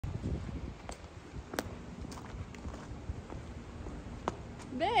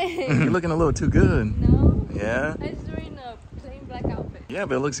big. You're looking a little too good. No. Yeah? I just wearing a plain black outfit. Yeah,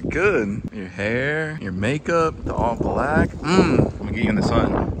 but it looks good. Your hair, your makeup, the all black. I'm gonna get you in the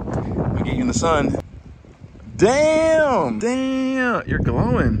sun. I'm gonna get you in the sun. Damn! Damn! You're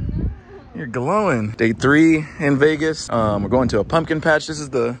glowing. You're glowing. Day 3 in Vegas. We're going to a pumpkin patch. This is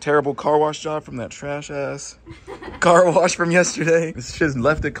the terrible car wash job from that trash ass car wash from yesterday. This shit's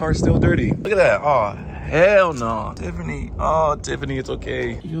left the car still dirty. Look at that. Oh, hell no. Tiffany. Oh, Tiffany, it's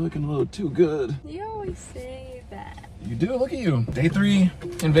okay. You're looking a little too good. You always say that. You do? Look at you. Day 3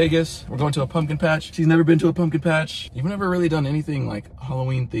 in Vegas. We're going to a pumpkin patch. She's never been to a pumpkin patch. You've never really done anything like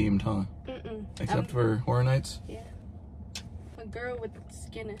Halloween themed, huh? Except for Horror Nights? Yeah. A girl with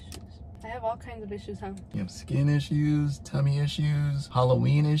skin issues. I have all kinds of issues, huh? You have skin issues, tummy issues,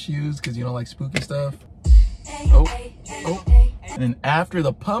 Halloween issues, because you don't like spooky stuff. Oh. And then after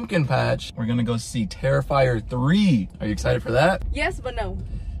the pumpkin patch, we're gonna go see Terrifier 3. Are you excited for that? Yes, but no.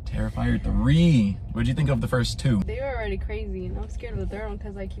 Terrifier 3. What'd you think of the first 2? They were already crazy, and I'm scared of the third one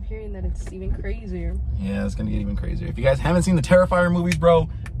because I keep hearing that it's even crazier. Yeah, it's gonna get even crazier. If you guys haven't seen the Terrifier movies, bro,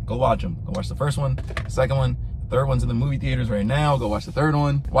 go watch them. Go watch the first one, the second one, the third one's in the movie theaters right now. Go watch the third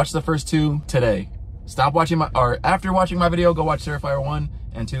one. Watch the first 2 today. Stop watching after watching my video, go watch Terrifier 1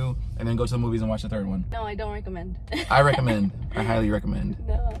 and 2, and then go to the movies and watch the third one. No, I don't recommend. I recommend. I highly recommend.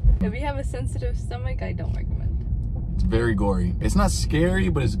 No. If you have a sensitive stomach, I don't recommend. It's very gory. It's not scary,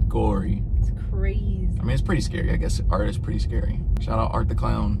 but it's gory. It's crazy. I mean, it's pretty scary. I guess Art is pretty scary. Shout out Art the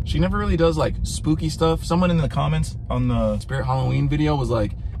Clown. She never really does like spooky stuff. Someone in the comments on the Spirit Halloween video was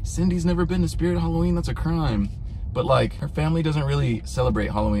like, Cindy's never been to Spirit Halloween, that's a crime. But like, her family doesn't really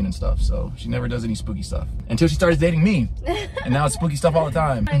celebrate Halloween and stuff, so she never does any spooky stuff. Until she starts dating me. And now it's spooky stuff all the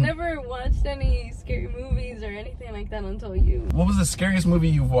time. I never watched any scary movies or anything like that until you. What was the scariest movie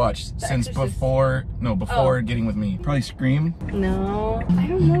you've watched since before getting with me? Probably Scream? No, I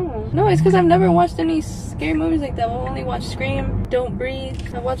don't know. No, it's because I've never watched any scary movies like that. I've only watched Scream, Don't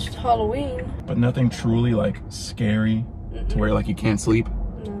Breathe. I watched Halloween. But nothing truly like scary to where like you can't sleep?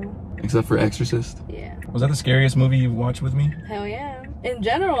 No. Except for Exorcist? Yeah. Was that the scariest movie you've watched with me? Hell yeah. In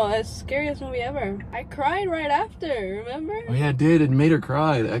general, it's the scariest movie ever. I cried right after, remember? Oh yeah, it did. It made her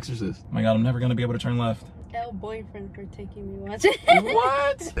cry, The Exorcist. Oh my god, I'm never gonna be able to turn left. Tell boyfriend for taking me watching.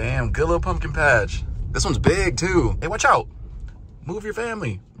 What? Damn, good little pumpkin patch. This one's big too. Hey, watch out. Move your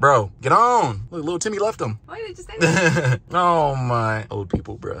family. Bro, get on. Look, little Timmy left him. Why did you just say that? Oh my. Old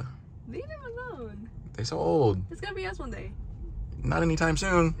people, bruh. Leave them alone. They so old. It's gonna be us one day. Not anytime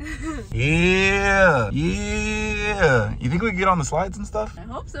soon. Yeah. Yeah. You think we can get on the slides and stuff? I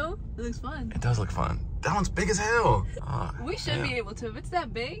hope so. It looks fun. It does look fun. That one's big as hell. We should be able to. If it's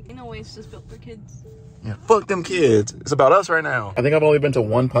that big, in a way it's just built for kids. Yeah, fuck them kids. It's about us right now. I think I've only been to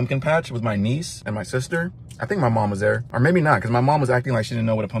one pumpkin patch with my niece and my sister. I think my mom was there. Or maybe not, because my mom was acting like she didn't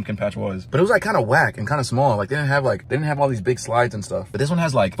know what a pumpkin patch was. But it was like kind of whack and kind of small. Like they didn't have all these big slides and stuff. But this one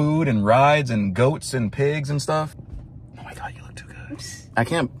has like food and rides and goats and pigs and stuff. Oh my god, you look too good. I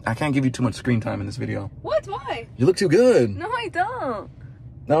can't give you too much screen time in this video. What? Why? You look too good. No, I don't.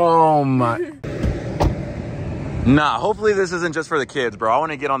 Oh my. Nah, hopefully this isn't just for the kids, bro. I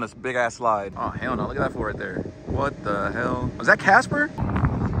want to get on this big ass slide. Oh, hell no. Look at that fool right there. What the hell? Was that Casper?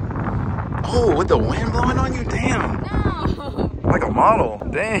 Oh, with the wind blowing on you? Damn. No. Like a model.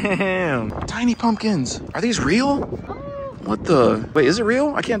 Damn. Tiny pumpkins. Are these real? What the? Wait, is it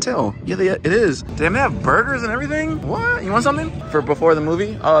real? I can't tell. Yeah, it is. Damn, they have burgers and everything? What? You want something? For before the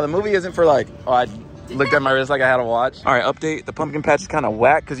movie? Oh, the movie isn't for like, oh, I looked at my wrist like I had to watch. All right, update. The pumpkin patch is kind of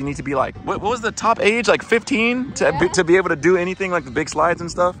whack because you need to be like, what was the top age? Like 15 to be able to do anything like the big slides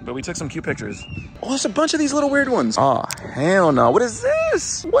and stuff. But we took some cute pictures. Oh, there's a bunch of these little weird ones. Oh, hell no. What is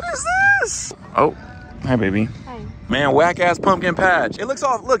this? What is this? Oh, hi, baby. Hi. Man, whack ass pumpkin patch. It looks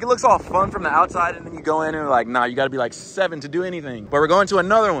all fun from the outside, and then you go in and like, nah, you gotta be like 7 to do anything. But we're going to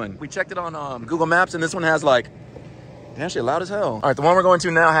another one. We checked it on Google Maps, and this one has like, damn, shit loud as hell. All right, the one we're going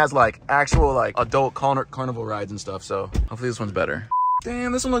to now has like actual like adult carnival rides and stuff. So hopefully this one's better.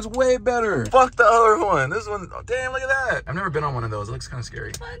 Damn, this one looks way better. Fuck the other one. This one, oh, damn, look at that. I've never been on one of those. It looks kind of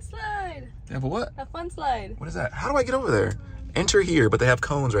scary. Fun slide. Yeah, but what? A fun slide. What is that? How do I get over there? Enter here, but they have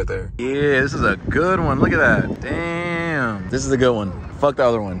cones right there. Yeah, this is a good one. Look at that. Damn. This is a good one. Fuck the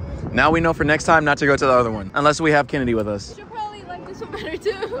other one. Now we know for next time not to go to the other one. Unless we have Kennedy with us. You should probably like this one better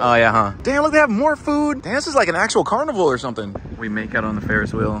too. Oh, yeah, huh? Damn, look, they have more food. Damn, this is like an actual carnival or something. We make out on the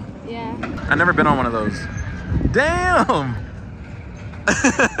Ferris wheel. Yeah. I've never been on one of those. Damn.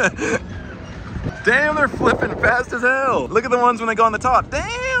 Damn, they're flipping fast as hell. Look at the ones when they go on the top.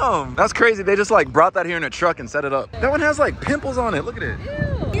 Damn. That's crazy. They just like brought that here in a truck and set it up. That one has like pimples on it. Look at it. Ew.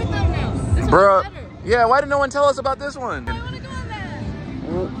 You know now. This Bruh. one's better. Yeah, why did no one tell us about this one? I want to go on that.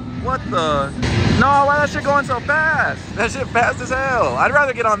 What the? No, why that shit going so fast? That shit fast as hell. I'd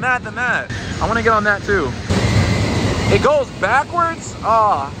rather get on that than that. I want to get on that too. It goes backwards?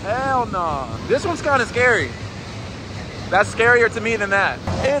 Oh, hell no. This one's kind of scary. That's scarier to me than that.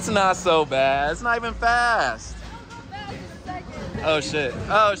 It's not so bad. It's not even fast. Oh shit.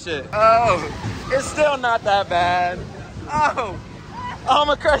 Oh shit. Oh, it's still not that bad. Oh, I'm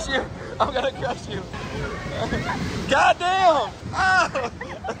gonna crush you. I'm gonna crush you. God damn. Oh.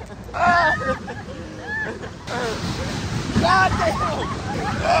 Oh. God damn.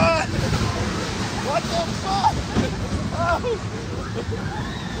 What the fuck? Oh.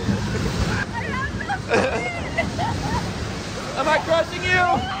 Am I crushing you?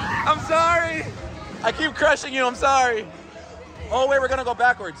 I'm sorry. I keep crushing you. I'm sorry. Oh wait, we're gonna go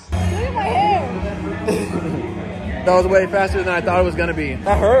backwards. Look at my hair. That was way faster than I thought it was gonna be.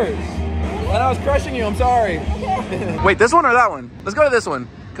 That hurts. And I was crushing you. I'm sorry. Wait, this one or that one? Let's go to this one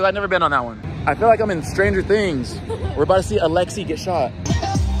because I've never been on that one. I feel like I'm in Stranger Things. We're about to see Alexi get shot.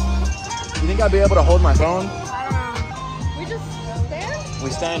 You think I'd be able to hold my phone? I don't know. We just stand? We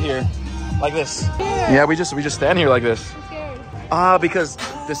stand here like this. Yeah, we just stand here like this. I'm scared. Ah, because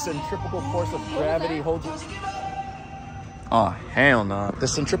the centrifugal force of gravity holds you. Oh, hell no. The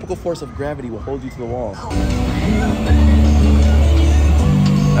centrifugal force of gravity will hold you to the wall.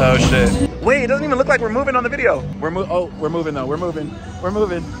 Oh shit. Wait, it doesn't even look like we're moving on the video. We're moving though. We're moving. We're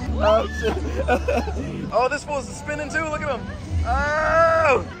moving. Oh shit. Oh, this fool's spinning too. Look at him.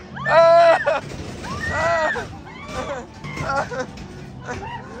 Oh. Oh. Oh.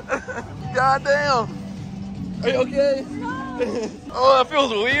 God damn. Are you okay? Oh, that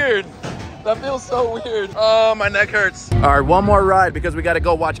feels weird. That feels so weird. Oh, my neck hurts. All right, one more ride because we got to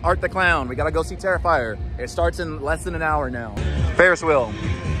go watch Art the Clown. We got to go see Terrifier. It starts in less than an hour now. Ferris wheel.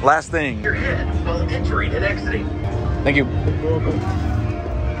 Last thing. Your head while entering and exiting. Thank you.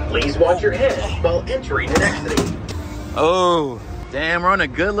 Please watch your head while entering and exiting. Oh, damn, we're on a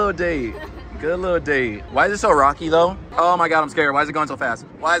good little date. Good little date. Why is it so rocky though? Oh my God, I'm scared. Why is it going so fast?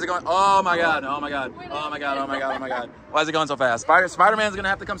 Why is it going? Oh my God, oh my God, oh my God, oh my God, oh my God. Why is it going so fast? Spider-Man's gonna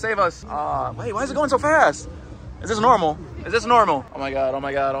have to come save us. Wait, why is it going so fast? Is this normal? Is this normal? Oh my God, oh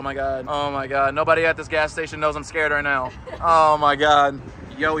my God, oh my God, oh my God. Nobody at this gas station knows I'm scared right now. Oh my God.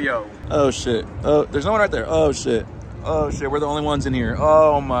 Yo. Oh shit. Oh, there's no one right there. Oh shit. Oh shit, we're the only ones in here.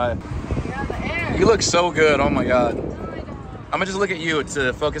 Oh my. You look so good, oh my God. I'm gonna just look at you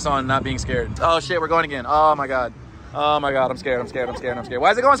to focus on not being scared. Oh shit, we're going again. Oh my God. Oh my God, I'm scared, I'm scared, I'm scared, I'm scared.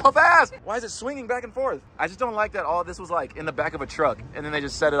 Why is it going so fast? Why is it swinging back and forth? I just don't like that all this was like in the back of a truck and then they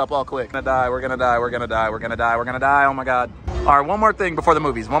just set it up all quick. We're gonna die, we're gonna die, we're gonna die, we're gonna die, we're gonna die, oh my God. All right, one more thing before the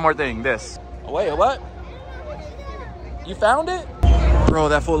movies, one more thing, this. Oh, wait, what? You found it? Bro,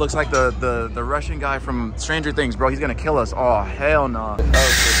 that fool looks like the Russian guy from Stranger Things, bro. He's gonna kill us. Oh, hell no.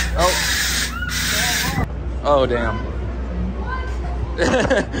 Oh, shit. Oh, damn.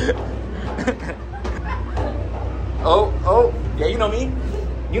 Oh, yeah, you know me.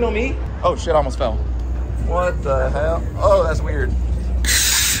 You know me. Oh shit, I almost fell. What the hell? Oh, that's weird.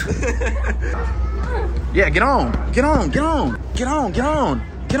 Yeah, get on. Get on, get on. Get on, get on.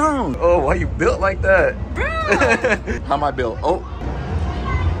 Get on. Oh, why you built like that? How am I built? Oh,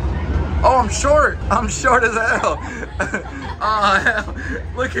 I'm short. I'm short as hell. Oh, hell.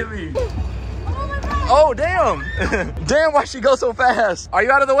 Look at me. Oh, damn. Damn, why she go so fast? Are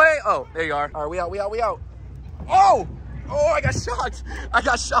you out of the way? Oh, there you are. All right, we out. Oh, I got shocked.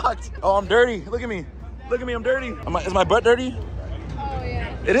 Oh, I'm dirty. Look at me, I'm dirty. Is my butt dirty? Oh,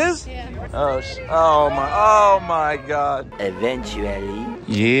 yeah. It is? Yeah. Oh my God. Eventually.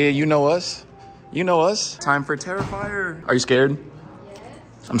 Yeah, you know us. Time for Terrifier. Are you scared?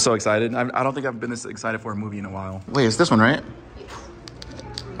 I'm so excited. I don't think I've been this excited for a movie in a while. Wait, it's this one, right?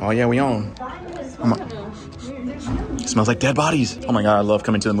 Oh yeah, we on. It smells like dead bodies. Oh my God, I love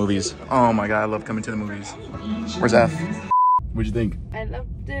coming to the movies. Oh my God, I love coming to the movies. Where's F? What'd you think? I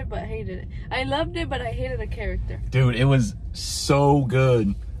loved it, but hated it. I loved it, but I hated the character. Dude, it was so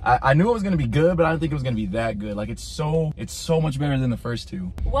good. I knew it was gonna be good, but I didn't think it was gonna be that good. Like it's so much better than the first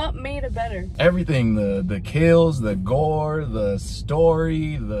two. What made it better? Everything, the kills, the gore, the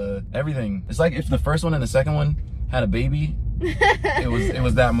story, everything. It's like if the first one and the second one had a baby, it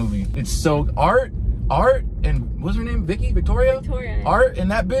was that movie. It's so Art, and what's her name? Victoria. Art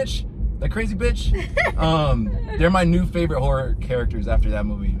and that bitch, that crazy bitch. They're my new favorite horror characters after that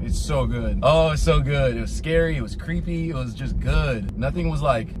movie. It's so good. Oh, it's so good. It was scary. It was creepy. It was just good. Nothing was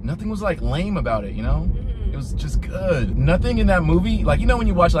like lame about it, you know? It was just good. Nothing in that movie, like, you know when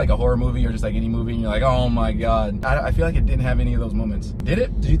you watch like a horror movie or just like any movie and you're like, oh my God. I feel like it didn't have any of those moments. Did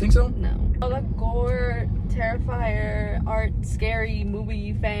it? Did you think so? No. All the gore Terrifier, art, scary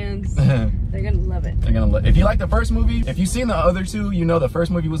movie fans, they're gonna love it. They're gonna if you like the first movie, if you've seen the other two, you know the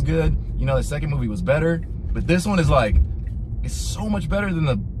first movie was good. You know the second movie was better. But this one is like, it's so much better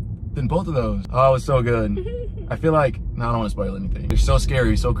than both of those. Oh, it's so good. I feel like, no, I don't want to spoil anything. They're so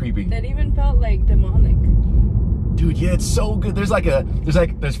scary, so creepy. That even felt like demonic. Dude, yeah, it's so good.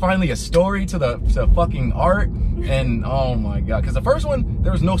 There's finally a story to the fucking art, and oh my god. Because the first one,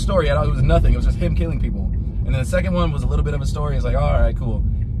 there was no story at all. It was nothing. It was just him killing people. And then the second one was a little bit of a story. It's like, all right, cool.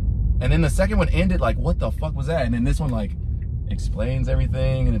 And then the second one ended like, what the fuck was that? And then this one like explains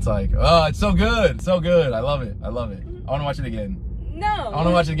everything, and it's like, oh, it's so good, so good. I love it. I love it. I want to watch it again. No. I want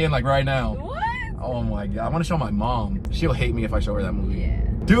to watch it again like right now. What? Oh my god. I want to show my mom. She'll hate me if I show her that movie. Yeah.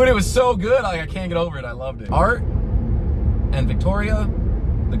 Dude, it was so good. Like, I can't get over it. I loved it. Art and Victoria,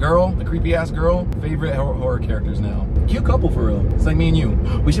 the girl, the creepy ass girl, favorite horror characters now. Cute couple for real. It's like me and you.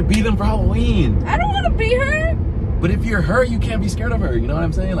 We should be them for Halloween. I don't want to be her. But if you're her, you can't be scared of her. You know what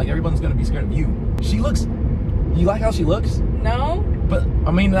I'm saying? Like, everyone's gonna be scared of you. She looks. You like how she looks? No. But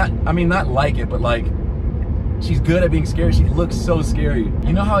I mean not like it, but like, she's good at being scary. She looks so scary.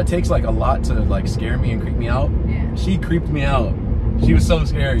 You know how it takes like a lot to like scare me and creep me out? Yeah. She creeped me out. She was so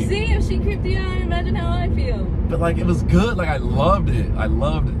scary. See, if she creeped you out, imagine how I feel. But like, it was good. Like, I loved it. I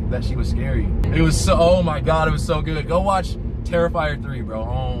loved that she was scary. It was so, oh my god, it was so good. Go watch Terrifier 3, bro.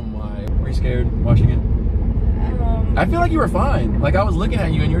 Oh my. Were you scared watching it? I feel like you were fine. Like, I was looking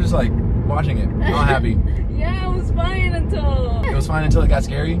at you and you were just like watching it. Not happy. Yeah, it was fine until. It was fine until it got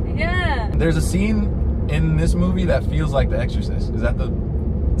scary? Yeah. There's a scene in this movie that feels like The Exorcist. Is that the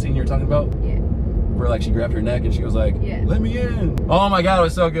scene you're talking about? Yeah. Where like she grabbed her neck and she was like, yeah, let me in. Oh my god, it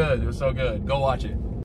was so good. It was so good. Go watch it.